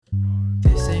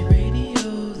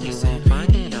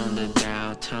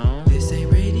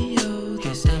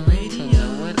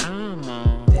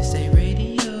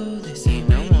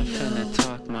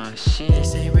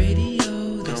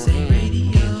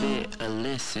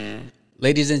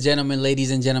Ladies and gentlemen,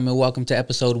 welcome to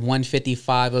episode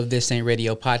 155 of This Ain't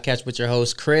Radio podcast with your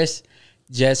host, Chris,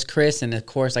 Chris, and of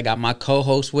course, I got my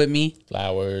co-host with me.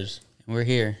 Flowers. And we're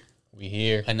here. We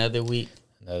here. Another week.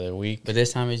 But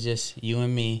this time it's just you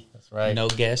and me. That's right. No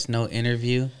guest, no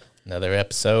interview. Another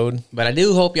episode. But I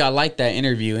do hope y'all like that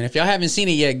interview. And if y'all haven't seen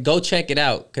it yet, go check it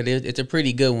out because it's a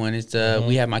pretty good one. It's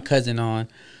We have my cousin on,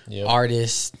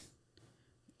 artist,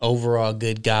 overall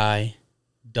good guy,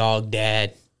 dog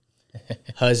dad,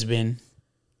 husband,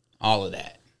 all of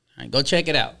that. All right, go check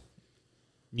it out.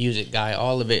 Music guy,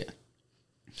 all of it.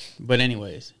 But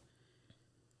anyways,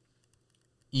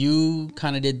 you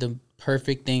kind of did the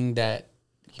perfect thing that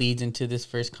leads into this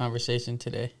first conversation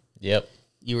today. Yep.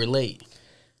 You were late.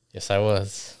 Yes, I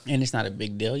was. And it's not a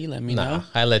big deal. You let me know.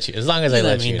 I let you. As long as I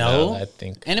let you know, I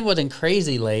think. And it wasn't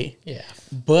crazy late. Yeah.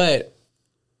 But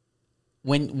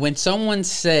when someone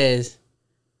says,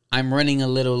 I'm running a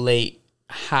little late,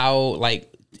 how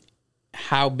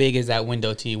big is that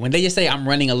window to you? When they just say I'm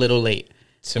running a little late,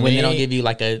 when they don't give you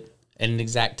like an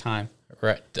exact time.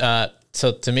 Right.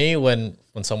 So to me, when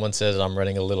someone says I'm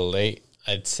running a little late,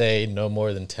 I'd say no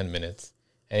more than 10 minutes.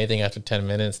 Anything after 10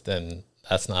 minutes, then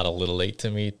that's not a little late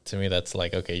to me. To me, that's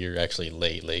like, okay, you're actually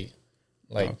late.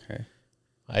 Like,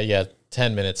 okay.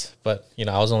 10 minutes. But,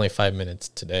 I was only 5 minutes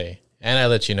today. And I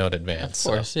let you know in advance.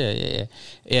 Of course, so.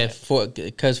 Yeah.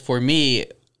 Because for me,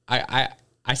 I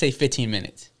say 15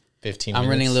 minutes. 15 I'm minutes?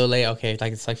 running a little late. Okay,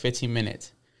 it's like 15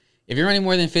 minutes. If you're running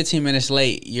more than 15 minutes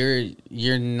late,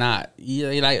 you're not,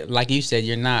 like you said,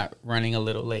 you're not running a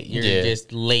little late. You're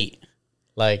just late.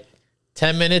 Like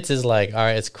 10 minutes is like, all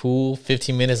right, it's cool.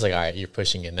 15 minutes, like, all right, you're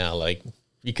pushing it now. Like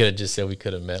you could have just said we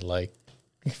could have met like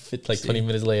 20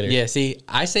 minutes later. Yeah, see,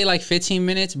 I say like 15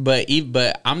 minutes, but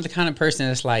I'm the kind of person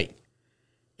that's like,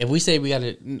 if we say we got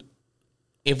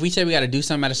to do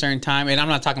something at a certain time, and I'm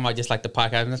not talking about just like the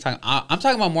podcast, I'm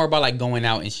talking about more about like going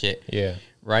out and shit. Yeah.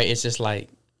 Right? It's just like,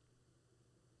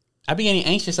 I be getting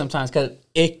anxious sometimes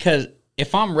because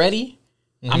if I'm ready,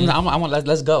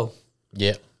 let's go.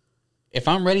 Yeah. If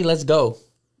I'm ready, let's go.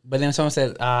 But then someone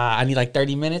says, I need like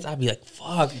 30 minutes. I'd be like,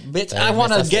 fuck, bitch, I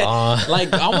want to get,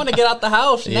 I want to get out the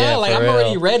house now. Yeah, like, I'm real.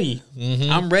 already ready.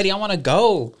 Mm-hmm. I'm ready. I want to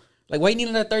go. Like, why you need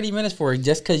another 30 minutes for?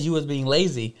 Just because you was being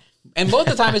lazy. And most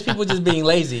of the time, it's people just being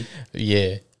lazy.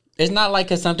 Yeah. It's not like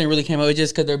because something really came up. It's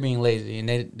just because they're being lazy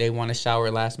and they want to shower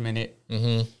last minute.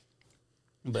 Mm-hmm.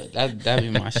 But that'd be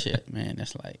my shit, man.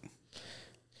 That's like.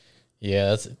 Yeah,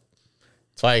 that's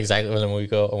why exactly when we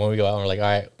go out, we're like, all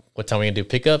right, what time are we going to do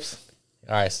pickups?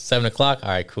 All right, 7 o'clock. All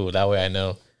right, cool. That way I know.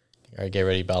 All right, get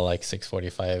ready about like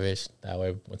 6:45-ish. That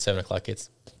way when 7 o'clock hits,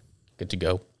 good to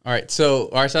go. All right, so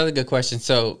that's a good question.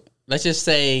 So let's just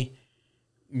say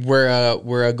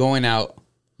we're going out.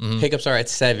 Mm-hmm. Pickups are at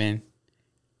 7.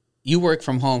 You work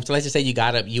from home, so let's just say you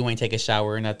got up, you ain't take a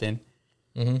shower or nothing.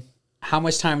 Mm-hmm. How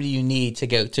much time do you need to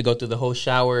go through the whole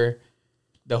shower,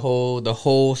 the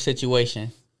whole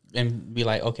situation, and be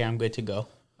like, okay, I'm good to go?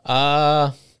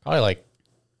 Probably like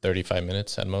 35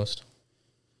 minutes at most.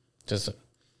 Just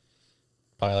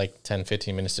probably like 10,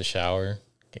 15 minutes to shower.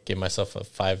 Give myself a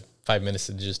five minutes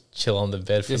to just chill on the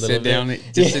bed for a little bit.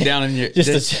 Sit down in your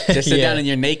sit down in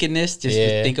your nakedness. Just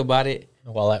think about it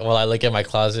while I look at my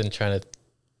closet and trying to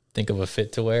think of a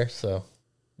fit to wear. So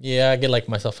yeah, I get like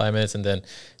myself 5 minutes, and then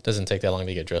it doesn't take that long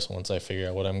to get dressed once I figure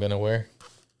out what I'm gonna wear.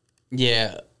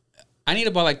 Yeah, I need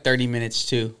about like 30 minutes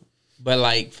too, but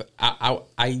like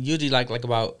I usually like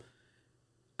about.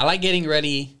 I like getting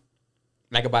ready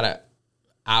like about an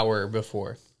hour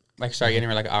before. Like start getting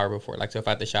ready like an hour before. Like so if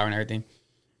I have to shower and everything.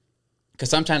 Because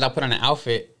sometimes I'll put on an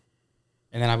outfit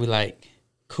and then I'll be like,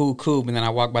 cool. But then I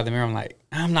walk by the mirror, I'm like,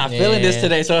 I'm not feeling this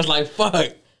today. So it's like,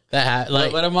 fuck.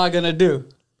 What am I going to do?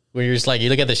 Where you're just like, you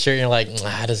look at the shirt and you're like,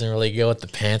 it doesn't really go with the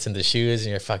pants and the shoes.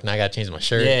 And you're fuck, now I got to change my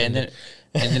shirt. Yeah, and then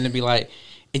it'd be like,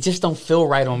 it just don't feel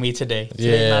right on me today.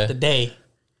 Today's not the day.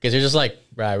 Because you're just like,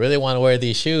 bro, I really want to wear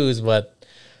these shoes, but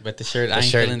the shirt, I ain't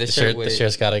feeling the shirt with the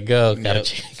shirt's got to go. Gotta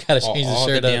change the shirt all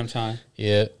the damn time.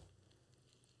 Yeah.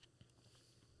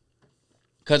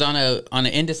 Because on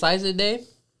an indecisive day,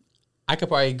 I could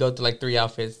probably go through like 3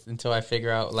 outfits until I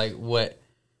figure out like what.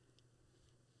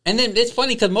 And then it's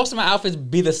funny because most of my outfits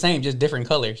be the same, just different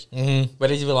colors. Mm-hmm.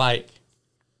 But it's just like,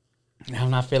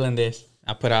 I'm not feeling this.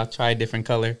 I'll try a different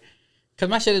color. Because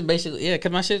my shit is basically,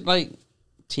 because my shit like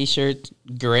t-shirt,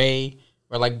 gray,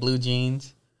 or like blue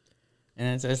jeans.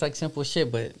 And it's like simple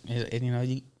shit, but you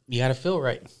got to feel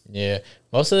right. Yeah.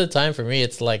 Most of the time for me,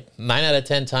 it's like 9 out of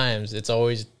 10 times, it's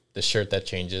always the shirt that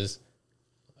changes.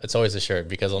 It's always the shirt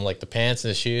because I'm like the pants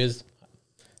and the shoes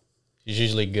is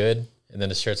usually good. And then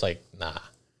the shirt's like, nah,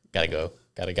 gotta go.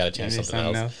 Gotta change do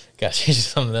something else. else. Gotta change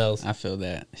something else. I feel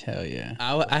that. Hell yeah.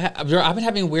 Bro, I've been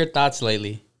having weird thoughts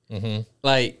lately. Mm-hmm.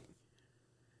 Like,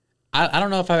 I don't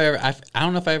know if I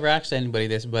don't know if I ever asked anybody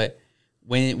this, but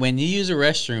when you use a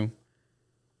restroom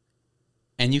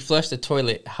and you flush the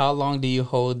toilet, how long do you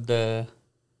hold the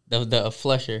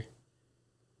flusher?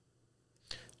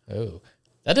 Oh,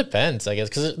 that depends, I guess,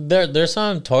 because there's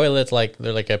some toilets like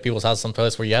they're like at people's house, some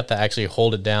toilets where you have to actually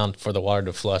hold it down for the water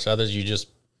to flush. Others you just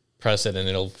press it and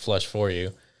it'll flush for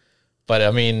you. But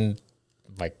I mean,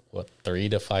 like what, 3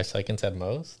 to 5 seconds at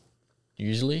most,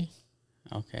 usually.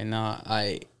 Okay, no,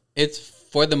 it's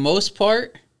for the most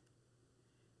part,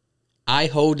 I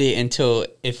hold it until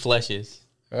it flushes.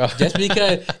 Just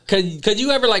because, cause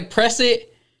you ever like press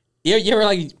it? You ever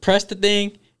like press the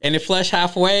thing and it flush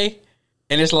halfway,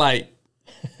 and it's like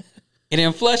it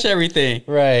didn't flush everything.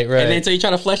 Right. And then so you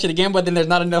try to flush it again, but then there's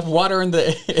not enough water in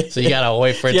the. So you gotta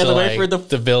wait for it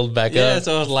to build back up. Yeah,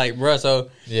 so it's like, bro. So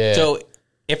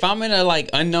if I'm in a like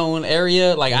unknown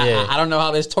area, like I don't know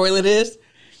how this toilet is,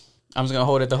 I'm just gonna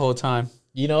hold it the whole time.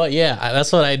 You know what? Yeah,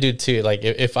 that's what I do too. Like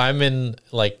if I'm in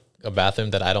like a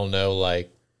bathroom that I don't know like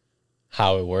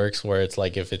how it works, where it's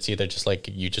like if it's either just like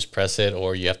you just press it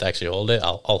or you have to actually hold it,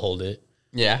 I'll hold it.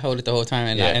 Yeah, I hold it the whole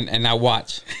time and I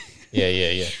watch.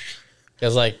 Yeah.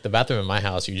 Because like the bathroom in my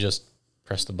house, you just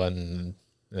press the button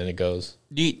and then it goes.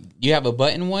 Do you have a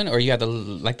button one, or you have the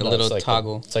little it's like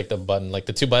toggle? It's like the button, like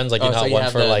the 2 buttons, like you know so you one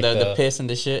have for the piss and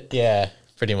the shit. Yeah,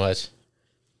 pretty much.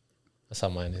 That's how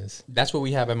mine is. That's what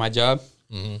we have at my job.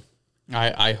 Mm-hmm.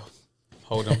 I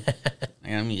hold them.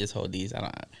 Let me just hold these. I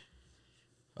don't.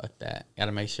 Fuck that. Got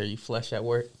to make sure you flush at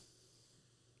work.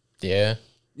 Yeah.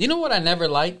 You know what I never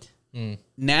liked?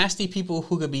 Nasty people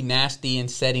who could be nasty in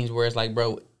settings where it's like,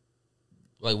 bro,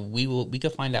 like we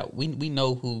could find out. We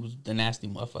know who's the nasty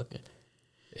motherfucker.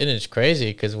 And it's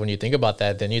crazy because when you think about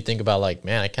that, then you think about like,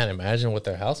 man, I can't imagine what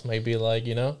their house might be like,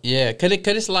 you know? Yeah, cause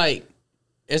it's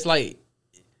like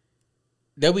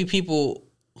there'll be people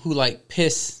who like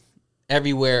piss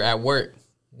everywhere at work,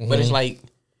 but it's like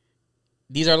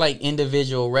these are like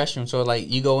individual restrooms. So like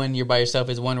you go in, you're by yourself.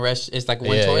 It's one it's like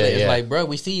one toilet. It's like, bro,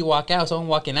 we see you walk out, so I'm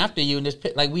walking after you, and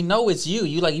just like we know it's you.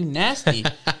 You nasty.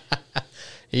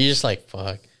 You're just like,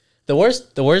 fuck. The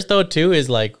worst though too is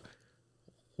like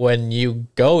when you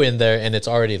go in there and it's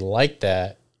already like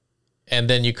that, and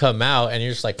then you come out and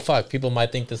you're just like, fuck. People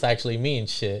might think this actually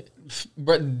means shit.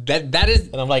 But that is,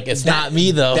 and I'm like, it's not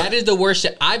me though. That is the worst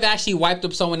shit. I've actually wiped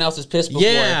up someone else's piss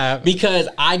before, because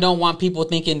I don't want people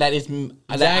thinking that it's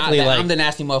exactly that I'm the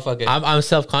nasty motherfucker. I'm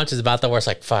self-conscious about that. Where it's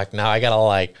like, fuck, now I gotta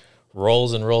like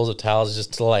rolls and rolls of towels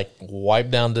just to like wipe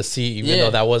down the seat, even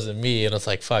though that wasn't me. And it's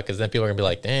like, fuck, because then people are gonna be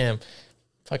like, damn,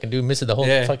 fucking dude missing the whole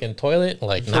fucking toilet.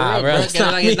 Like, nah, bro, it's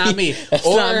not me. It's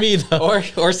not me though.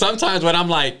 Or sometimes when I'm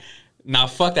like, nah,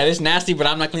 fuck that. It's nasty, but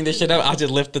I'm not cleaning this shit up. I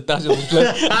just lift the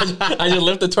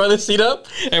toilet seat up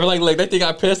and like, look, they think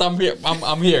I pissed. I'm here.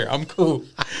 I'm here. I'm cool.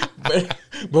 But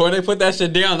when they put that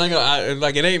shit down, they go,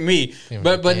 like it ain't me.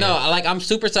 But no, like I'm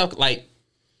super like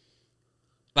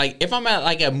if I'm at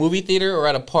like a movie theater or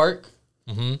at a park,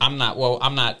 I'm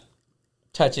not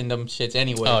touching them shits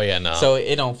anyway. Oh yeah, no. So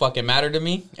it don't fucking matter to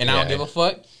me, and I don't give a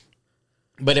fuck.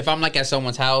 But if I'm like at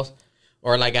someone's house,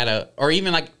 or like at a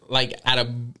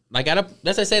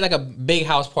let's just say like a big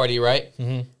house party, right?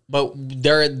 But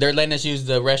they're letting us use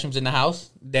the restrooms in the house,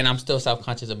 then I'm still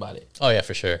self-conscious about it. Oh yeah,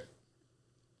 for sure.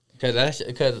 Because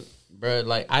bro,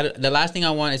 like the last thing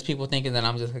I want is people thinking that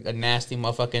I'm just like a nasty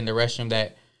motherfucker in the restroom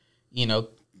that, you know,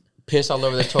 piss all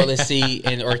over the toilet seat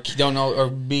or don't know, or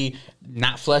be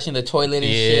not flushing the toilet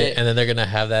and shit. And then they're gonna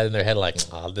have that in their head like,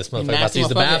 oh, this motherfucker about to use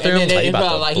the bathroom. Like,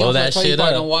 about to blow that shit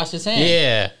up. Gonna wash his hands.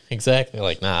 Yeah, exactly.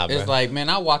 Like, nah, bro. It's like, man,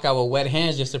 I walk out with wet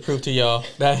hands just to prove to y'all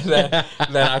that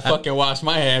I fucking wash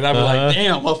my hands. I'd be like,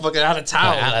 damn, motherfucker, out of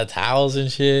towels. Out of towels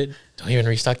and shit. Don't even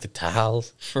restock the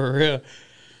towels. For real.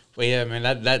 But yeah,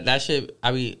 man, that shit,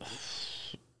 I be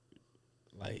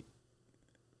like,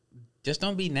 just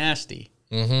don't be nasty.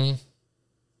 It's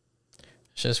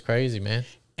just crazy, man.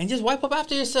 And just wipe up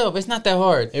after yourself. It's not that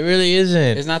hard. It really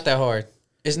isn't. It's not that hard.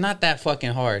 It's not that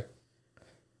fucking hard,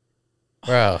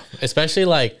 bro. Especially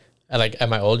like at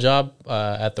my old job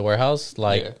at the warehouse.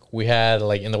 Like we had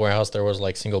like in the warehouse there was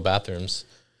like single bathrooms.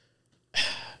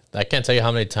 I can't tell you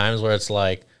how many times where it's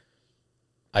like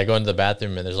I go into the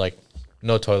bathroom and there's like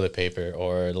no toilet paper,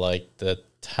 or like the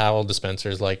towel dispenser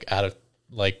is like out of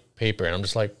like paper, and I'm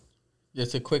just like,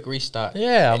 just a quick restock.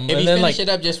 Yeah, if you finish it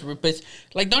up, just replace.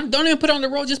 Like, don't even put it on the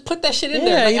roll. Just put that shit in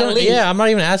there. Like, I'm not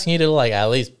even asking you to like at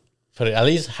least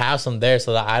have some there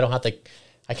so that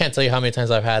I I can't tell you how many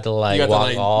times I've had to like You got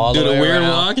walk to all do the the way weird around.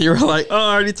 walk. You were like, oh,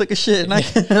 I already took a shit. And I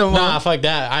can't Nah, fuck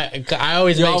that. I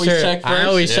always You make always sure. check I first?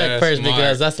 always check Yeah, first smart.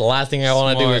 because that's the last thing I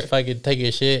want to do is Smart. fucking take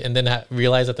a shit and then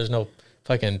realize that there's no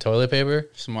fucking toilet paper.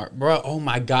 Smart, bro. Oh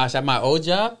my gosh, at my old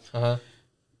job, Uh-huh.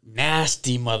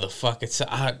 nasty motherfucker. So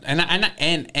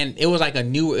and it was like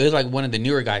it was like one of the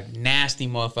newer guys. Nasty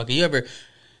motherfucker.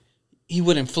 He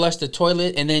wouldn't flush the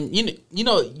toilet, and then you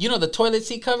know the toilet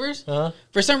seat covers. Uh-huh.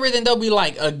 For some reason, there'll be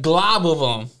like a glob of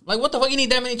them. Like, what the fuck you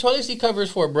need that many toilet seat covers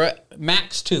for, bro?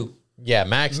 Max 2. Yeah,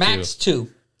 max two.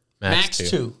 2. Max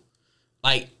 2.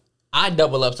 Like, I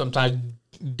double up sometimes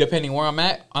depending where I'm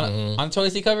at on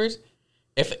toilet seat covers.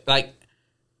 If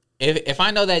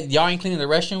I know that y'all ain't cleaning the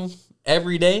restroom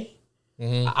every day,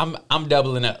 I'm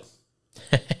doubling up.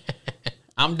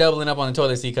 I'm doubling up on the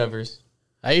toilet seat covers.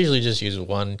 I usually just use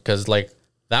one because like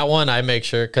that one I make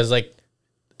sure because like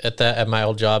at my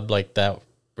old job like that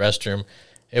restroom,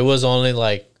 it was only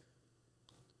like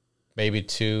maybe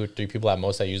 2 or 3 people at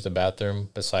most that used the bathroom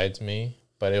besides me,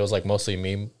 but it was like mostly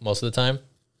me most of the time.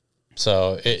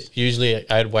 So it usually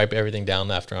I'd wipe everything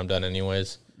down after I'm done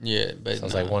anyways. Yeah, but So I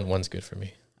was like one's good for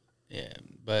me. Yeah,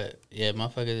 but yeah,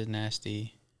 motherfuckers is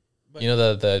nasty. You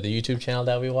know the YouTube channel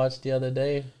that we watched the other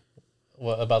day.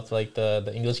 What about like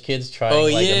the English kids trying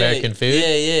American food?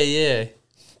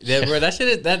 Yeah. Bro, that shit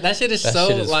is that shit is That so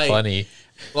shit is like funny.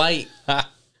 Like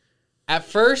at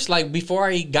first, like before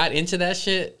I got into that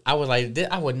shit, I was like,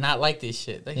 I would not like this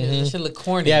shit. Like, this shit look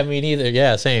corny. Yeah, me neither.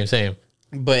 Yeah, same.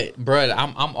 But bro,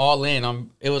 I'm all in.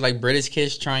 It was like British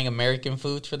kids trying American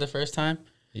foods for the first time.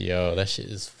 Yo, that shit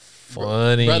is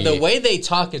funny. Bro, the way they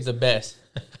talk is the best.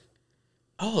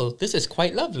 Oh, this is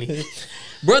quite lovely.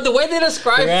 Bro, the way they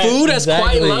describe food as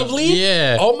quite lovely.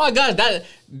 Yeah. Oh my god,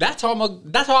 that's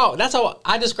how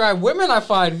I describe women. I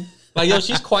find like, yo,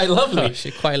 she's quite lovely. Oh,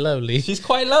 she's quite lovely. She's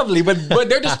quite lovely, but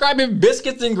they're describing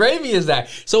biscuits and gravy as that.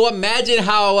 So imagine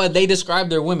how they describe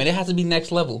their women. It has to be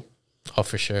next level, Oh,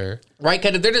 for sure. right?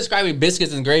 Because if they're describing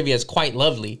biscuits and gravy as quite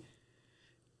lovely,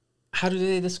 how do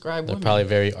they describe They're women? probably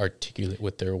very articulate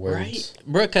with their words. Right,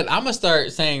 bro. Because I'm gonna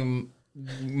start saying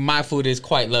my food is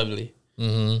quite lovely.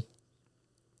 Mm-hmm.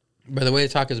 But the way they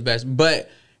talk is best.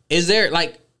 But is there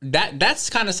like that? That's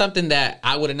kind of something that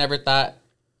I would have never thought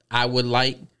I would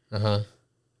like,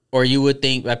 or you would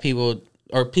think that people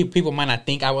might not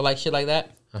think I would like shit like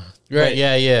that. Right? But-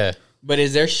 Yeah. But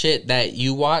is there shit that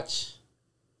you watch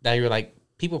that you're like,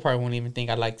 people probably won't even think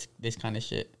I like this kind of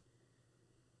shit?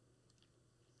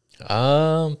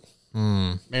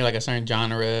 Maybe like a certain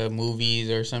genre, movies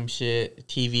or some shit,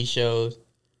 TV shows,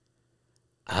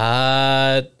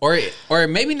 or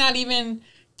maybe not even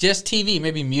just TV.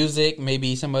 Maybe music,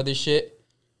 maybe some other shit.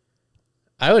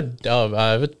 I would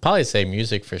probably say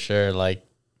music for sure. Like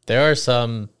there are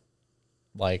some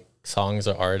like songs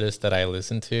or artists that I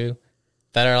listen to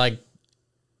that are like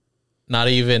they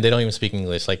don't even speak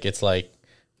English. Like it's like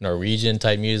Norwegian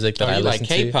type music that I you listen like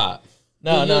K-pop? to.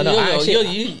 No.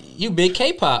 You big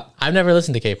K-pop. I've never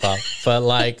listened to K-pop, but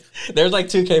like There's like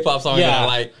 2 K-pop songs that I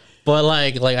like. But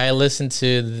like I listen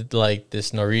to like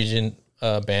this Norwegian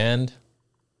band,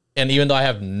 and even though I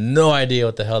have no idea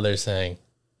what the hell they're saying,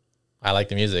 I like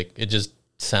the music. It just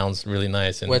sounds really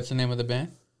nice. And What's the name of the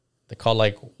band? they're called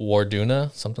like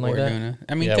Warduna, something like Warduna.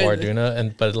 that. I mean, yeah,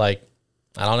 Warduna, but like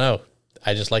I don't know.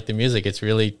 I just like the music. It's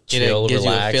really chill, It gives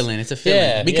relaxed. you a feeling. It's a feeling.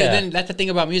 Yeah, because yeah. then that's the thing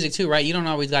about music too, right? You don't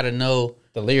always got to know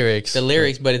The lyrics,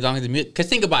 but as long as the music. Because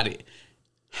think about it.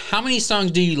 How many songs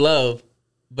do you love,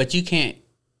 but you can't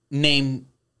name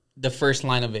the first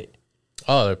line of it?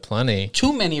 Oh, there are plenty.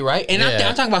 Too many, right? And Yeah.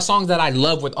 I'm talking about songs that I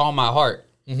love with all my heart.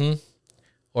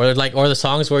 Or the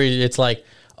songs where it's like,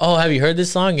 oh, have you heard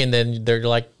this song? And then you're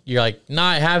like, nah,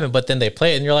 I haven't. But then they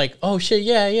play it, and you're like, oh shit,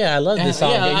 yeah, I love this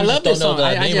song. Yeah, You I just love this don't know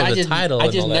song. the name of the title. I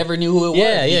and just all that. never knew who it was.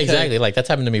 Yeah, because- exactly. Like that's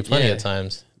happened to me plenty Yeah. of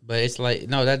times. But it's like,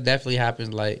 no, that definitely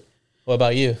happens. Like, What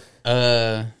about you?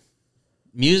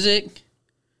 music.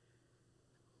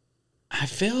 I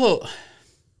feel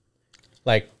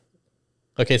Like,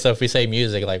 okay, so if we say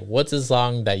music, like, what's a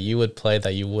song that you would play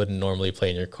that you wouldn't normally play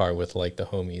in your car with like the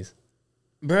homies?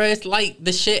 bro, it's like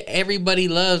the shit everybody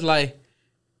loves, like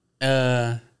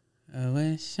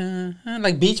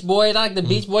like Beach Boys, I like the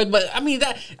Beach Boys, but I mean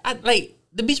like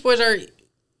the Beach Boys are,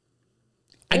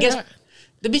 I guess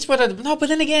the Beach Boys are no, but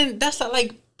then again, that's not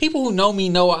like people who know me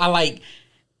know I like,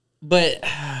 but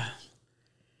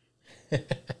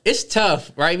it's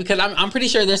tough, right? Because I'm pretty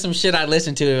sure there's some shit I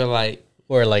listen to like.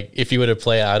 Or like, if you were to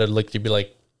play it, I'd have looked, you'd be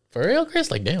like, for real, Chris?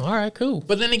 Like, damn, all right, cool.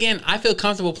 But then again, I feel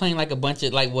comfortable playing like a bunch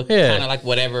of like what Yeah. kind of like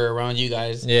whatever around you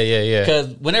guys. Yeah.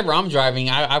 Because whenever I'm driving,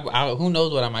 I who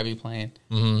knows what I might be playing.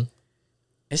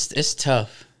 It's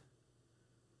tough.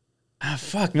 Ah,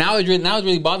 fuck. Now it's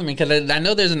really bothering me because I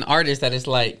know there's an artist that is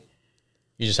like.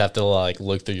 You just have to like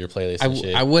look through your playlist and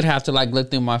shit. I would have to like look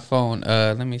through my phone.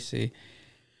 Let me see.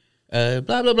 Blah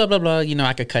blah blah blah blah. You know,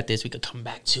 I could cut this. We could come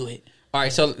back to it. All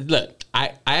right. So look,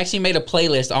 I actually made a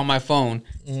playlist on my phone.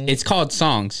 It's called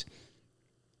Songs.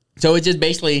 So it's just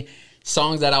basically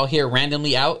songs that I'll hear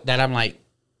randomly out that I'm like,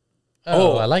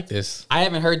 oh, I like this. I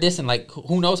haven't heard this in like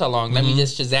who knows how long. Let me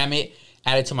just Shazam it,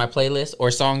 add it to my playlist,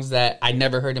 or songs that I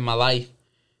never heard in my life,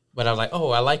 but I was like, oh,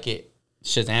 I like it.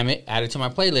 Shazam it, add it to my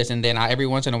playlist, and then every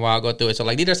once in a while I'll go through it. So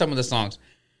like these are some of the songs.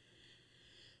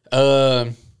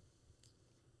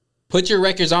 Put Your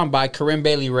Records On by Corinne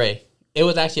Bailey Rae. It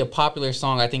was actually a popular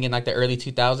song, I think, in like the early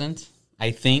 2000s.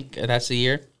 I think that's the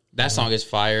year. That song is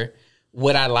fire.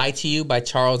 Would I Lie to You by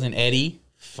Charles and Eddie?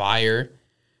 Fire.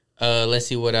 Let's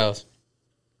see what else.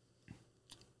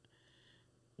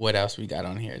 What else we got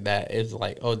on here? That is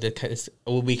like, it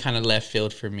will be kind of left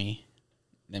field for me.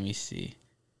 Let me see.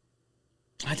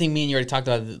 I think me and you already talked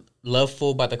about Love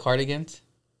Fool by the Cardigans.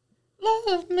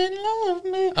 Love me.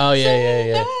 Oh,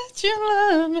 yeah. That you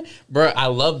love me. Bro, I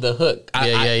love the hook.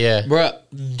 Yeah. Bro,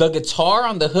 the guitar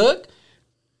on the hook,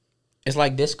 it's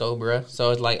like disco, bro.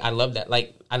 So it's like, I love that.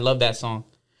 Like, I love that song.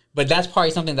 But that's probably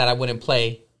something that I wouldn't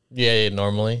play. Yeah,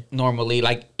 normally,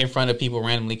 like in front of people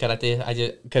randomly, because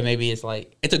maybe it's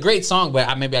like, it's a great song,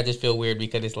 but maybe I just feel weird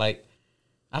because it's like,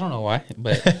 I don't know why,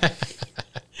 but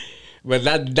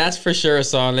but that's for sure a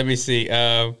song. Let me see.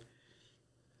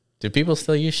 Do people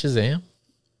still use Shazam?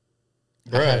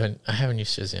 Bruh. I haven't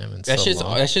used Shazam in That's so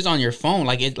long. That's just on your phone.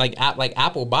 Like it's like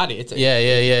Apple bought it. It's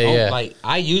Yeah. Like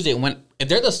I use it if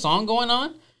there's a song going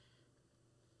on.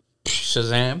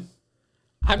 Shazam.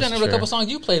 I've done it with a couple songs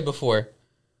you played before.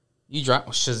 You drop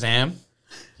Shazam.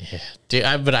 Yeah,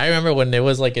 dude. But I remember when it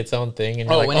was like its own thing, and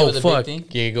you're when it was a big fuck, thing?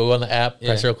 you go on the app,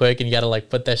 press real quick, and you gotta like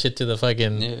put that shit to the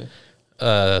fucking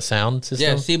sound system.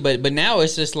 Yeah, see, but now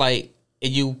it's just like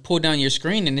you pull down your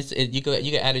screen and you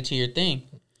can add it to your thing.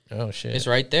 Oh shit, it's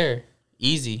right there,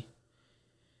 easy.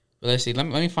 But let's see. Let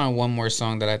me find one more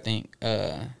song that I think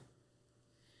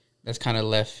that's kind of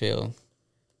left field.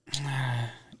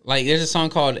 Like there's a song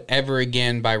called "Ever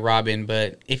Again" by Robin,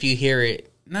 but if you hear it.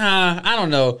 Nah, I don't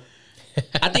know.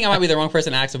 I think I might be the wrong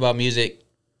person to ask about music.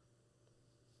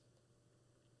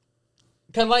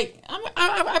 Cause like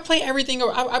I play everything.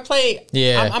 I play.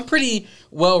 Yeah. I'm pretty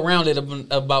well rounded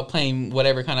about playing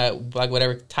whatever kind of like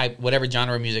whatever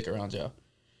genre of music around y'all.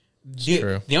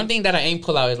 True. The only thing that I ain't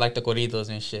pull out is like the corridos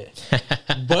and shit.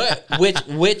 But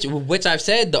which I've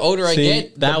said, the older I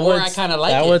get, the more I kind of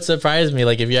like it. That would surprise me.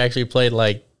 Like if you actually played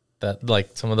like that, like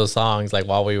some of those songs, like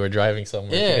while we were driving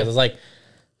somewhere. Yeah. Because it's like.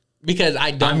 Because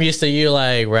I'm used to you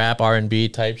like rap R&B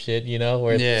type shit, you know?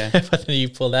 Where but then you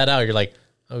pull that out, you're like,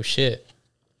 oh shit.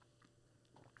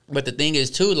 But the thing is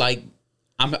too, like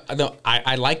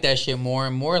I like that shit more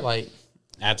and more. Like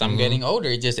as I'm getting older,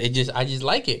 I just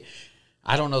like it.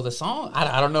 I don't know the song.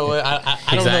 I don't know. I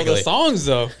don't know the songs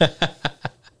though.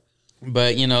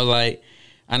 But you know, like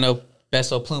I know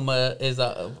Peso Pluma is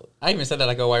I even said that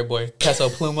like a white boy. Peso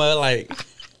Pluma, like.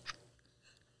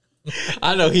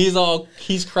 I know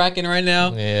he's cracking right now,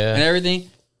 and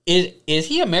everything. Is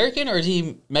he American or is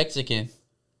he Mexican?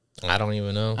 I don't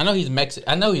even know. I know he's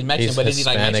Mexican, but is he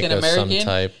like Mexican American? Some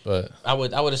type, but I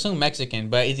would assume Mexican,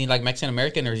 but is he like Mexican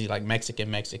American or is he like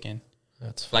Mexican?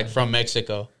 That's like from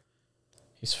Mexico.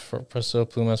 He's from Peso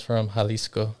Pluma's from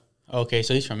Jalisco. Okay,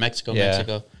 so he's from Mexico.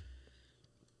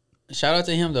 Shout out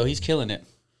to him though, he's killing it.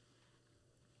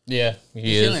 Yeah,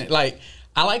 he's killing it. Like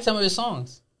I like some of his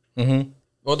songs. Mm-hmm.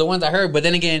 Well, the ones I heard, but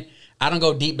then again, I don't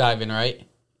go deep diving, right,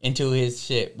 into his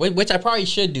shit, which I probably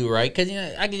should do, right? Because, you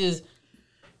know, I could just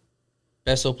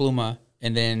Peso Pluma,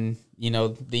 and then, you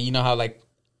know, how, like,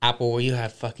 Apple, where you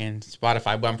have fucking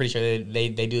Spotify, but I'm pretty sure they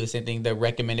do the same thing, the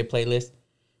recommended playlist,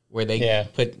 where they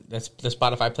put the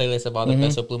Spotify playlist of all the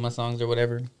Peso Pluma songs or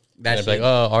whatever. That's like,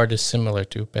 oh, artist similar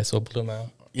to Peso Pluma.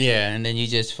 Yeah, and then you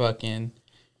just fucking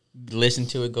listen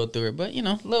to it, go through it. But, you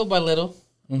know, little by little,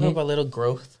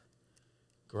 growth.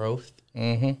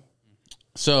 Mm-hmm.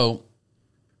 So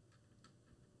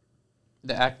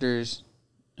the actors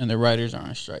and the writers are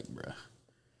on strike, bro.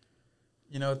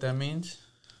 You know what that means?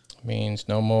 It means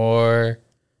no more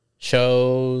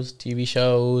shows, TV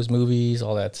shows, movies,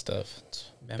 all that stuff. It's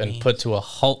been put to a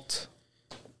halt.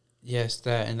 Yes,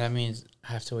 and that means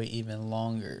I have to wait even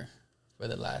longer for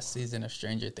the last season of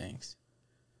Stranger Things.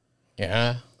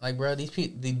 Yeah. Like, bro, these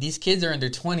kids are in their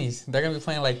 20s. They're going to be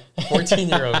playing like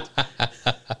 14-year-olds.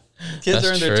 Kids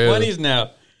are in their 20s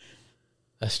now.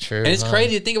 That's true. And it's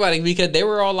crazy to think about it because they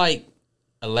were all like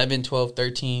 11, 12,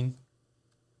 13.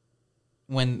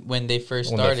 when they first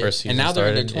When the started, first and season now they're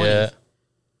in their started,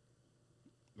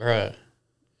 20s, bruh.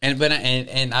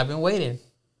 And I've been waiting.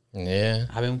 Yeah.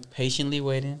 I've been patiently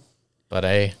waiting. But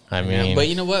I mean, but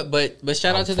you know what? But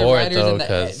shout out I'm to the for it, writers though, and the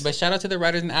 'cause- but shout out to the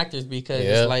writers and actors because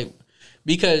Yeah. it's like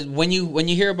because when you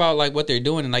hear about like what they're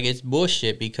doing and like it's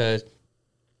bullshit because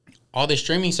all the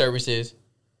streaming services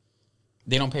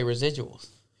they don't pay residuals.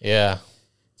 yeah.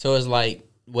 So it's like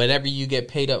whatever you get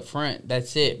paid up front,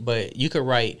 that's it. But you could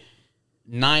write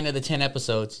 9 of the 10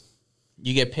 episodes.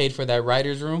 You get paid for that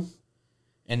writer's room,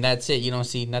 and that's it. You don't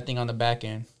see nothing on the back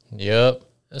end. Yep.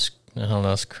 I don't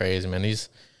know. It's crazy, man. These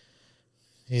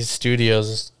studios,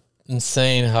 it's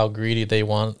insane how greedy they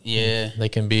want. Yeah. They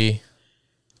can be.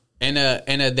 And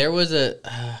there was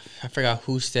I forgot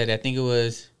who said it. I think it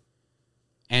was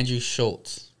Andrew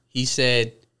Schultz. He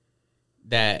said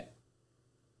that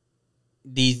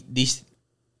these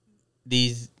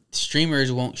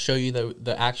streamers won't show you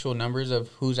the actual numbers of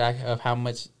how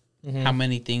much how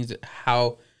many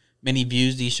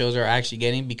views these shows are actually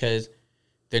getting because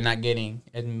they're not getting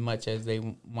as much as they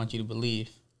want you to believe.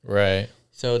 Right.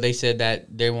 So they said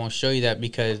that they won't show you that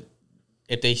because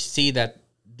if they see that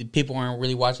the people aren't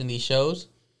really watching these shows,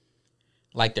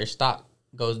 like their stock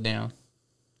goes down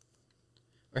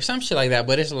or some shit like that.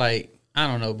 But it's like, I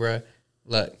don't know, bruh.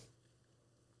 Look,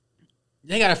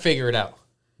 they gotta figure it out.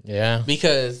 Yeah.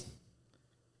 Because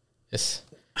It's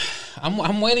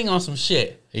I'm waiting on some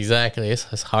shit. exactly.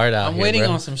 It's hard out I'm here, waiting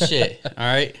bro. on some shit. All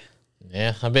right.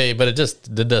 Yeah, I bet. But it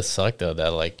does suck though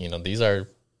that like these are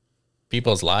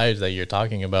people's lives that you're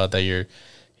talking about that you're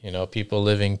people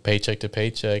living paycheck to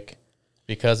paycheck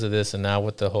because of this, and now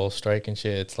with the whole strike and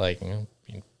shit, it's like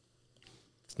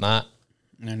it's not.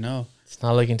 I know. It's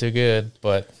not looking too good,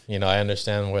 but I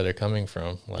understand where they're coming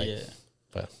from. Like, Yeah.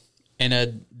 but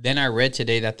And then I read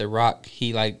today that The Rock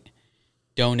he like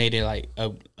donated like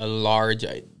a large.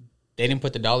 They didn't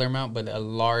put the dollar amount, but a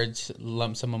large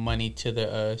lump sum of money to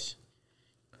the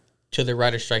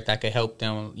writer strike that could help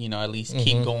them. At least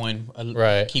keep going.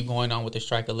 Right. Keep going on with the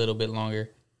strike a little bit longer.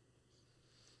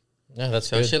 yeah, that's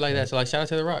So good. shit like that. So like shout out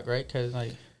to The Rock, right? Because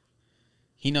like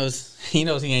he knows he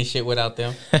ain't shit without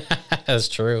them. That's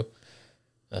true.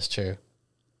 That's true.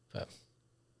 But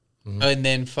And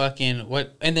then fucking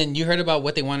what? And then you heard about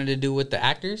what they wanted to do with the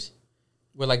actors,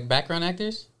 with like background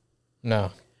actors.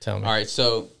 no, tell me. All right,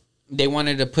 so they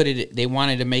wanted to put it. They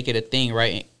wanted to make it a thing,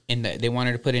 right? They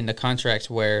wanted to put in the contracts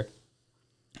where,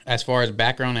 as far as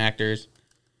background actors,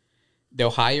 they'll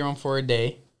hire them for a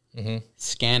day,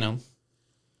 scan them,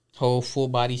 whole full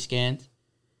body scans,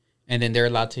 and then they're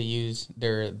allowed to use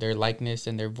their likeness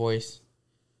and their voice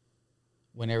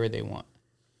whenever they want,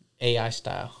 AI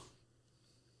style.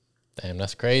 Damn,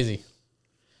 that's crazy.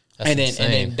 That's And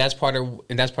insane. then that's part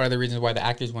of the reasons why the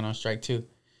actors went on strike too,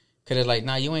 because it's like,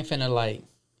 nah, you ain't finna like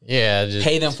yeah, just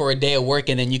pay them for a day of work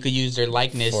and then you could use their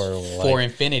likeness for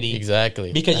infinity.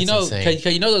 exactly Because That's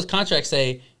insane. those contracts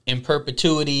say in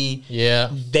perpetuity.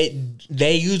 Yeah,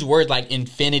 They use words like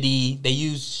infinity. They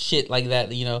use shit like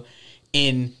that.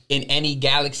 In any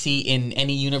galaxy, in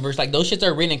any universe, like those shits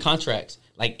are written in contracts.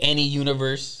 Like any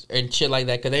universe and shit like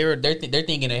that. Because they're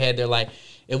thinking ahead. They're like,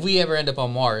 if we ever end up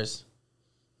on Mars,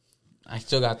 I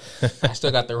still got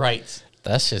the rights.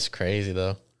 that's just crazy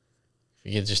though.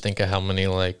 You could just think of how many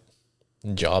like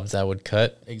jobs that would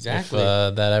cut. Exactly.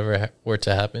 If that ever were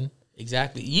to happen.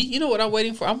 Exactly. You know what I'm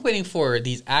waiting for? I'm waiting for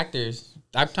these actors.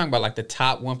 I'm talking about like the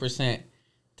top 1%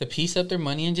 to piece up their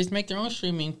money and just make their own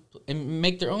streaming and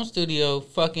make their own studio.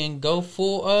 Fucking go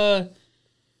full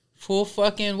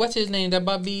fucking what's his name? That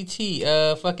Bob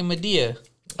BET. Fucking Medea.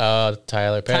 Tyler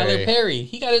Perry. Tyler Perry.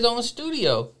 He got his own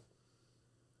studio.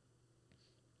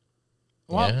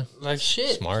 Wow. Yeah. Like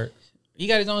shit. Smart. He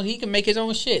got his own. He can make his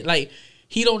own shit. Like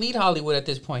he don't need Hollywood at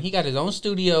this point. He got his own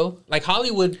studio. Like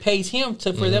Hollywood pays him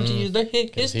for them to use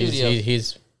his studio.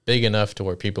 He's big enough to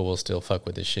where people will still fuck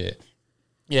with his shit.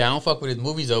 Yeah, I don't fuck with his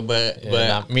movies though, but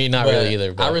Not really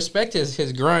either. But I respect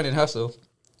his grind and hustle.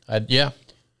 Yeah,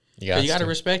 you gotta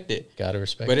respect it. Gotta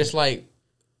respect. But it's like,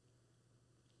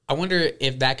 I wonder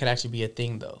if that could actually be a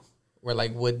thing though, where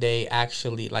like would they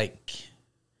actually like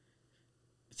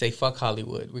say fuck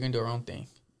Hollywood? We're gonna do our own thing.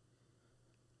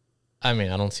 I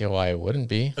mean, I don't see why it wouldn't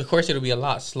be. Of course, it'll be a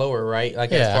lot slower, right?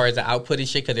 Like as far as the output and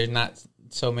shit, because there's not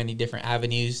so many different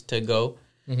avenues to go.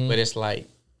 But it's like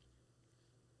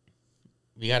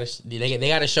they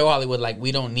gotta show Hollywood like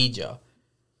we don't need y'all.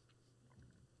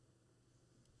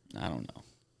 I don't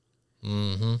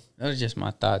know. Those are just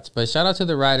my thoughts. But shout out to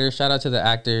the writers, shout out to the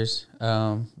actors.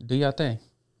 Do y'all thing.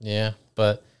 Yeah,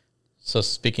 but so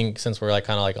speaking, since we're like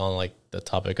kind of like on like the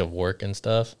topic of work and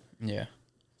stuff. Yeah.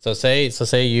 So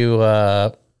say you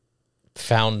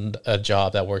found a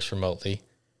job that works remotely,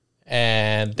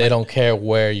 and they don't care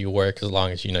where you work as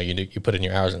long as you put in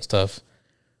your hours and stuff.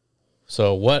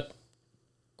 So what,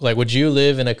 like, would you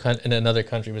live in another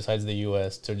country besides the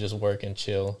U.S. to just work and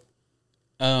chill?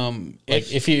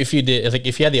 If you did, like,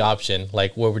 if you had the option,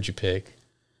 like, what would you pick?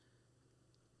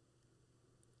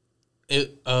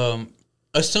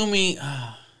 Assuming,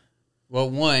 well,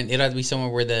 one, it'd have to be somewhere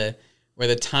where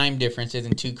the time difference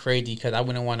isn't too crazy, because I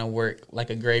wouldn't want to work like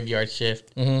a graveyard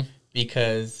shift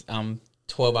because I'm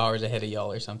 12 hours ahead of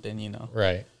y'all or something, you know.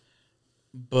 Right.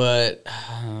 But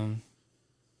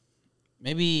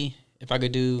maybe if I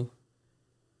could do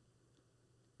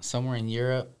somewhere in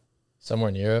Europe. Somewhere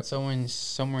in Europe.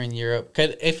 Somewhere in Europe.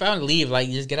 Cause if I leave, like,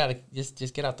 just get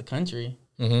out the country.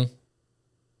 Mm-hmm.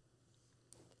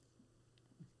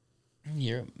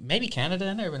 Europe, maybe Canada.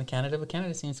 I've never been to Canada, but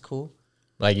Canada seems cool.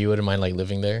 Like, you wouldn't mind, like,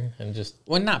 living there and just...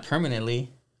 Well, not permanently,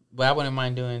 but I wouldn't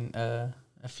mind doing a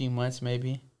few months,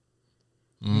 maybe.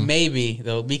 Maybe,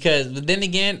 though, because, but then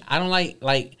again, I don't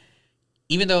like,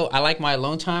 even though I like my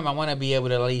alone time, I want to be able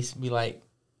to at least be like,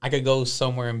 I could go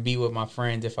somewhere and be with my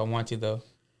friends if I want to, though.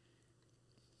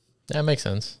 That makes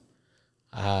sense.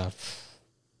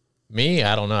 Me,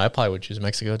 I don't know. I probably would choose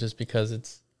Mexico just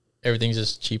because everything's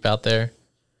just cheap out there.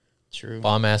 True.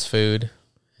 Bomb ass food,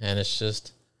 and it's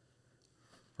just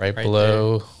right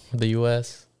below the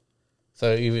U.S.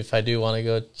 So even if I do want to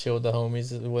go chill with the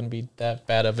homies, it wouldn't be that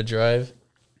bad of a drive.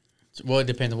 Well, it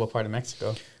depends on what part of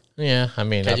Mexico. Yeah, I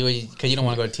mean, because you don't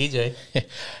want to go to TJ.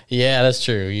 Yeah, that's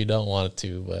true. You don't want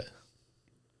to, but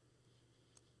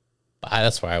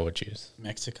that's where I would choose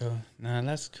Mexico. Nah,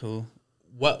 that's cool.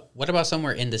 What about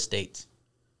somewhere in the States?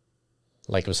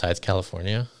 Like besides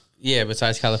California? Yeah,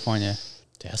 besides California.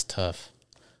 That's tough.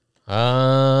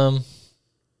 I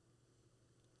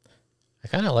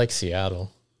kind of like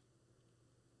Seattle.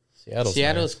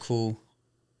 Seattle's cool.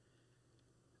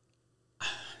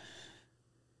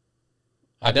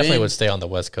 I definitely would stay on the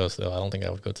West Coast, though. I don't think I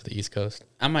would go to the East Coast.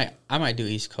 I might do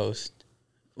East Coast.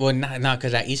 Well, not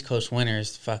because that East Coast winter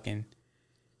is fucking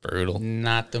brutal.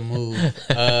 Not the move.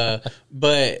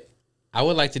 But I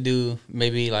would like to do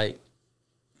maybe like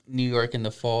New York in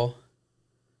the fall.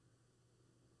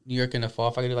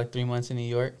 If I could do like 3 months in New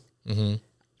York. Mm-hmm.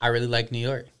 I really like New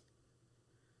York.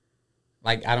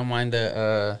 Like, I don't mind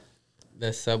the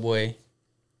subway.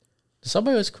 The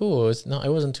subway was cool. It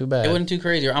wasn't too bad. It wasn't too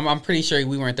crazy. I'm pretty sure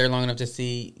we weren't there long enough to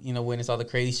see, witness all the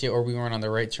crazy shit, or we weren't on the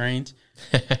right trains.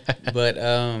 But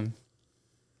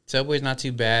subway's not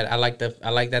too bad. I like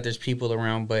that there's people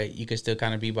around, but you can still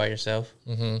kind of be by yourself.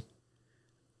 Mm-hmm.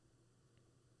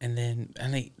 And then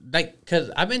because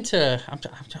I've been to I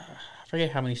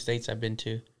forget how many states I've been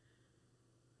to.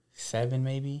 7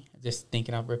 maybe. Just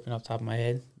thinking, I'm ripping off the top of my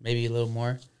head. Maybe a little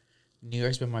more. New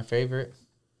York's been my favorite.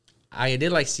 I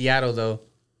did like Seattle though,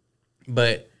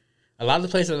 but a lot of the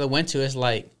places that I went to, it's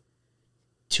like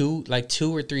 2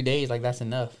 or 3 days. Like, that's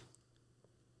enough.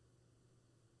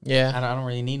 Yeah, I don't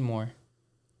really need more.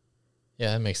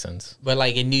 Yeah, that makes sense. But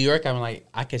like in New York, I'm like,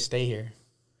 I could stay here.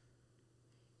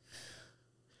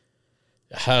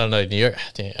 I don't know, New York.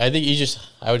 I think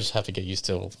I would just have to get used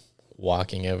to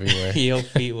walking everywhere. Your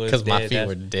feet was because my feet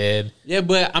were dead. Yeah,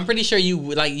 but I'm pretty sure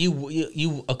you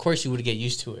of course you would get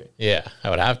used to it. Yeah, I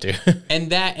would have to.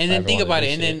 And then think about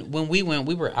it. And then when we went,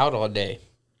 we were out all day.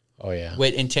 Oh yeah,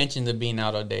 with intentions of being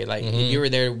out all day. Like if you were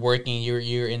there working,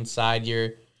 you're inside.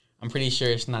 I'm pretty sure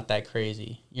it's not that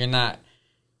crazy. You're not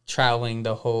traveling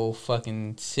the whole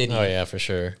fucking city. Oh yeah, for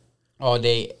sure. All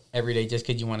day, every day, just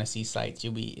because you want to see sights.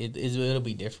 It'll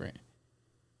be different.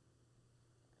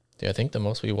 Dude, I think the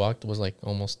most we walked was like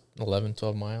almost 11,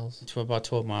 12 miles. About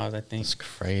 12 miles, I think. It's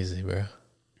crazy, bro.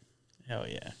 Hell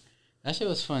yeah. That shit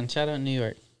was fun. Shout out New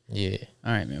York. Yeah.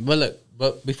 All right, man.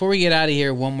 But before we get out of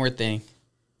here, one more thing.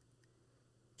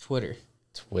 Twitter.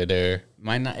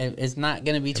 It's not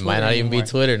going to be Twitter. It might not even be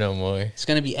Twitter no more. It's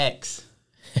going to be X.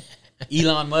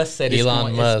 Elon Musk said it's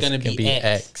going to be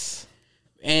X.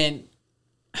 And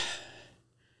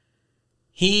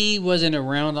he wasn't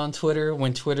around on Twitter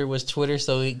when Twitter was Twitter,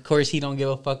 so of course he don't give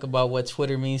a fuck about what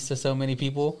Twitter means to so many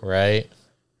people. Right.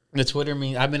 The Twitter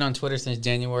means I've been on Twitter since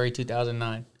January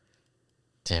 2009.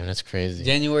 Damn, that's crazy.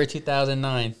 January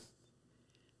 2009.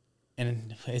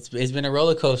 And it's been a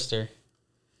roller coaster.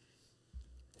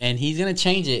 And he's gonna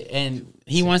change it, and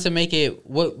he wants to make it.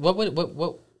 What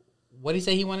did he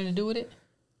say he wanted to do with it?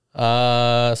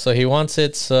 So he wants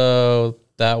it so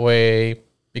that way,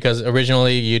 because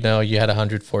originally, you had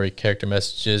 140 character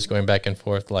messages going back and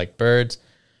forth like birds,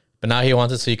 but now he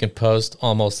wants it so you can post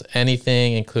almost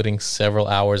anything, including several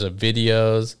hours of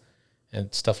videos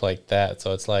and stuff like that.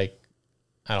 So it's like,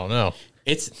 I don't know.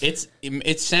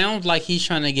 It sounds like he's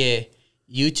trying to get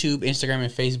YouTube, Instagram,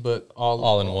 and Facebook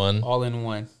all in one. All in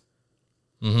one.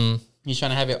 Mm-hmm. He's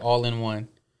trying to have it all in one.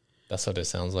 That's what it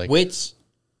sounds like. Which,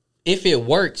 if it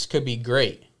works, could be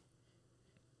great.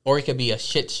 Or it could be a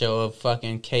shit show of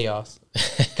fucking chaos.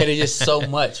 Because it's just so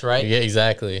much, right? Yeah,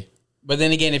 exactly. But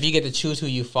then again, if you get to choose who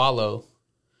you follow,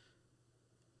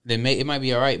 then it might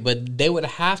be all right. But they would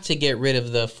have to get rid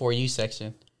of the For You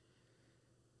section.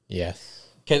 Yes.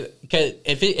 Because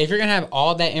if you're going to have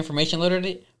all that information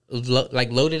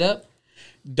loaded up,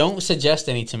 don't suggest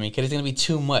any to me because it's going to be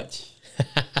too much.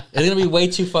 It's going to be way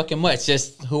too fucking much.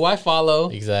 Just who I follow.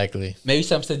 Exactly. Maybe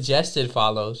some suggested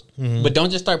follows. Mm-hmm. But don't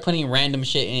just start putting random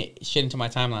shit into my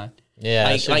timeline. Yeah,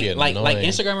 like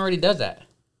Instagram already does that.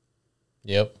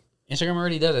 Yep. Instagram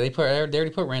already does it. They already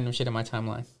put random shit in my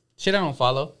timeline. Shit I don't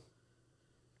follow.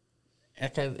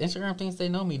 Instagram thinks they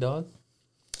know me, dog.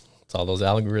 It's all those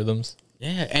algorithms.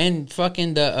 Yeah, and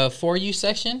fucking the For You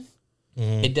section,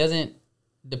 it doesn't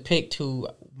depict who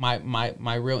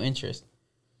my real interest.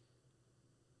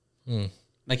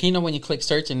 Like, you know, when you click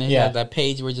search and then you have that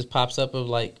page where it just pops up of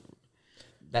like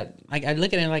that. Like, I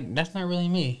look at it and like, that's not really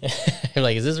me. You're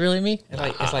like, is this really me? It's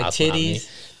like titties.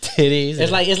 Titties.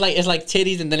 It's like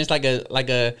titties, and then it's like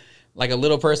a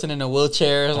little person in a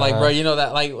wheelchair. It's like, bro, you know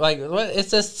that like what?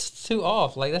 It's just too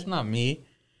off. Like, that's not me.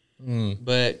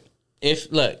 But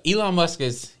Elon Musk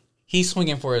he's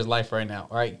swinging for his life right now,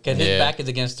 right? Because his back is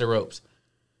against the ropes.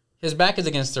 His back is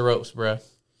against the ropes, bro.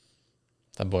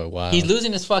 That boy wild. He's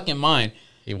losing his fucking mind.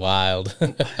 He wild.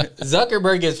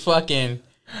 Zuckerberg is fucking.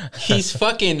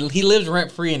 He lives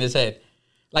rent free in his head.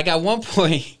 Like, at one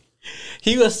point,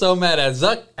 he was so mad at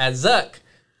Zuck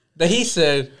that he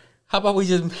said, "How about we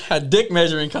just have dick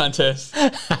measuring contest?"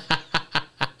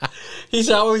 He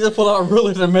said, "How about we just pull out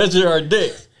rulers and measure our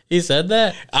dicks?" He said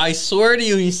that? I swear to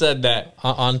you, he said that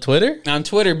on Twitter. On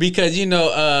Twitter, because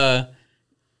because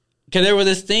there was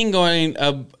this thing going.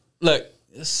 Look,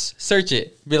 search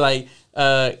it. Be like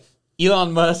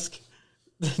Elon Musk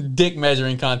dick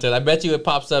measuring contest. I bet you it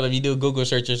pops up if you do a Google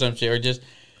search or some shit, or just.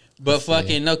 But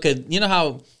fucking no, because you know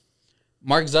how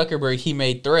Mark Zuckerberg, he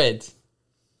made Threads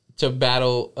to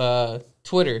battle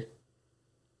Twitter.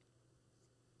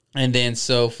 And then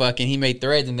so fucking he made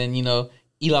Threads, and then, you know,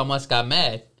 Elon Musk got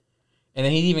mad. And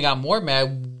then he even got more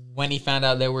mad when he found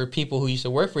out there were people who used to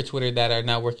work for Twitter that are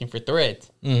now working for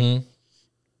Threads. Mm-hmm.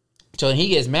 So he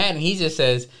gets mad and he just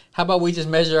says, "How about we just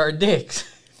measure our dicks?"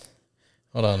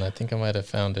 Hold on, I think I might have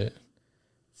found it.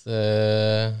 It's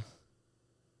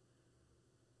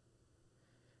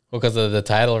because the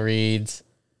title reads,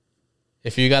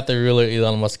 "If you got the ruler,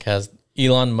 Elon Musk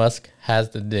has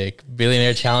the dick.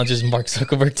 Billionaire challenges Mark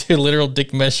Zuckerberg to a literal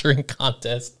dick measuring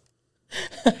contest."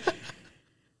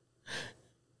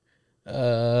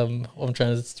 I'm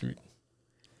trying to.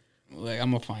 Like,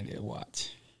 I'm gonna find it.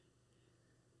 Watch.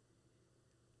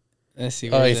 Let's see.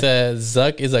 He says,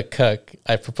 "Zuck is a cuck.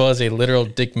 I propose a literal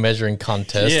dick measuring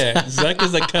contest." Yeah, Zuck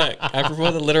is a cuck. I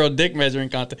propose a literal dick measuring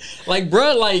contest. Like,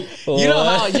 bro, like, you know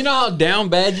how down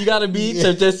bad you gotta be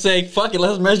to just say, "Fuck it,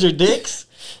 let's measure dicks."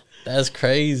 That's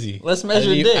crazy. Let's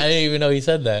measure dicks. I didn't even know he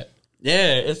said that.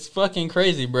 Yeah, it's fucking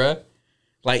crazy, bro.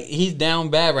 Like, he's down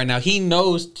bad right now. He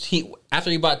knows after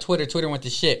he bought Twitter, Twitter went to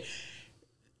shit.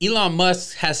 Elon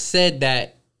Musk has said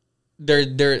that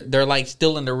they're like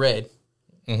still in the red.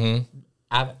 Mm-hmm.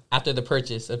 After the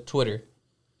purchase of Twitter.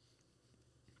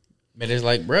 But it's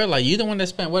like, bro, like, you the one that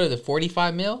spent, what is it,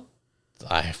 45 mil?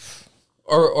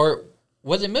 Or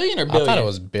was it million or billion? I thought it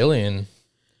was billion.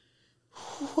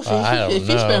 I don't know. If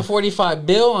he spent 45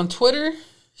 bill on Twitter,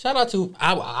 shout out to,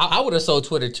 I would have sold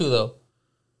Twitter too, though.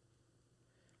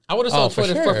 I would have sold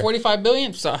Twitter for 45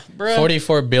 billion. So, bro,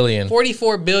 44 billion.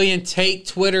 44 billion. Take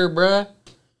Twitter, bro.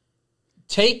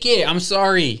 Take it. I'm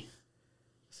sorry.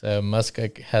 So Musk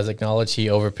has acknowledged he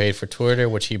overpaid for Twitter,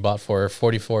 which he bought for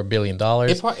 $44 billion,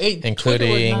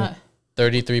 including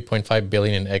 $33.5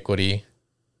 billion in equity.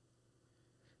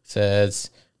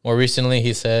 Says more recently,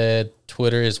 he said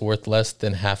Twitter is worth less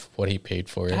than half of what he paid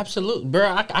for it. Absolutely,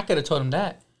 bro. I could have told him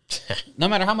that. No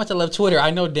matter how much I love Twitter,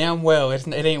 I know damn well it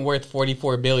ain't worth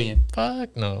 $44 billion.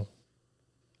 Fuck no.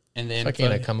 And then fucking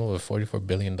I come up with $44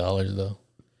 billion though.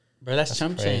 Bro, that's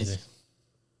chump change.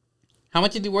 How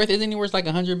much is he worth? Isn't he worth like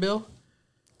 100 bill?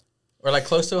 Or like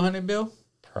close to 100 bill?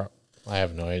 I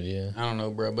have no idea. I don't know,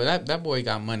 bro. But that boy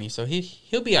got money, so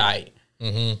he'll be all right.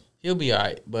 Mm-hmm. He'll be all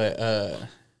right. But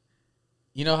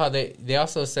you know how they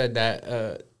also said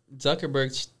that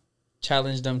Zuckerberg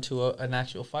challenged them to an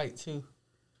actual fight too.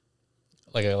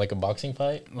 Like a boxing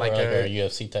fight? Like a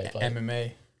UFC type fight?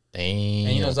 MMA. Dang.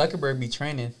 And you know Zuckerberg be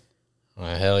training.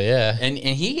 Hell yeah. And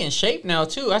he in shape now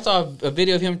too. I saw a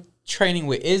video of him training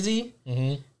with Izzy.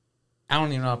 Mm-hmm. I don't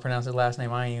even know how to pronounce his last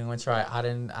name. I ain't even gonna try.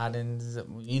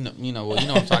 You know what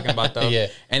I'm talking about though. Yeah.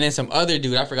 And then some other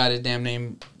dude, I forgot his damn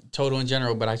name, total in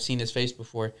general, but I've seen his face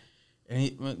before. And he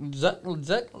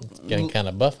Getting kind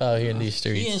of buff out here in these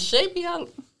streets. He in shape. He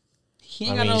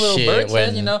ain't got I mean, no little shit, bird when-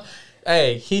 says, you know.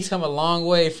 Hey, he's come a long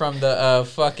way from the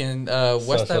fucking what's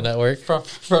Social that network?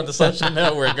 from the social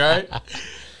network, right?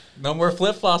 No more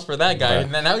flip flops for that guy.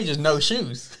 Bruh. And now he just no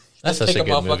shoes. That's Just such a kick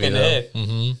good motherfucker movie, in the though. head.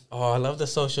 Mm-hmm. Oh, I love the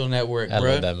social network, I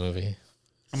bro. love that movie.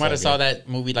 I might have So saw good. that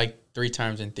movie like 3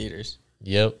 times in theaters.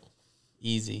 Yep.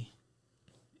 Easy.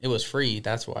 It was free,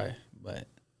 that's why. But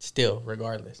still,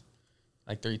 regardless,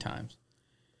 like 3 times.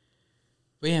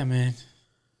 But yeah, man.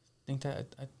 I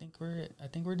think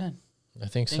we're done. I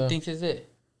think I so. think this is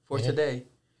it for Yeah. today.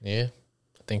 Yeah,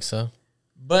 I think so.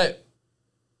 But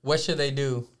what should they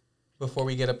do before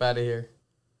we get up out of here?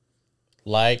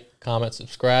 Like, comment,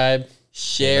 subscribe.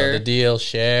 Share You know the deal.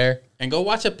 Share. and go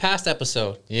watch a past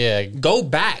episode. Yeah. Go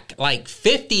back like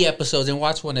 50 episodes and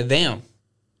watch one of them.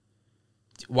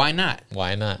 Why not?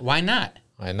 Why not? Why not?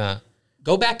 Why not?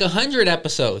 Go back 100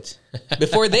 episodes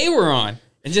before they were on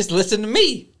and just listen to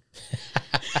me.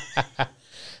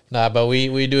 Nah, but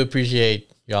we do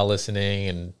appreciate y'all listening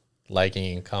and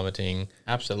liking and commenting.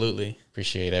 Absolutely.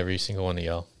 Appreciate every single one of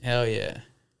y'all. Hell yeah.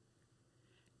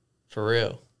 For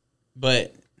real.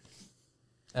 But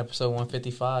episode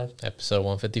 155. Episode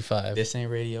 155. This Ain't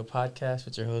Radio Podcast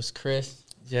with your host, Chris.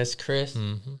 Just Chris.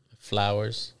 Mm-hmm.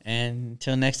 Flowers. And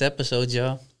until next episode,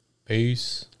 y'all.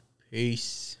 Peace.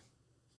 Peace.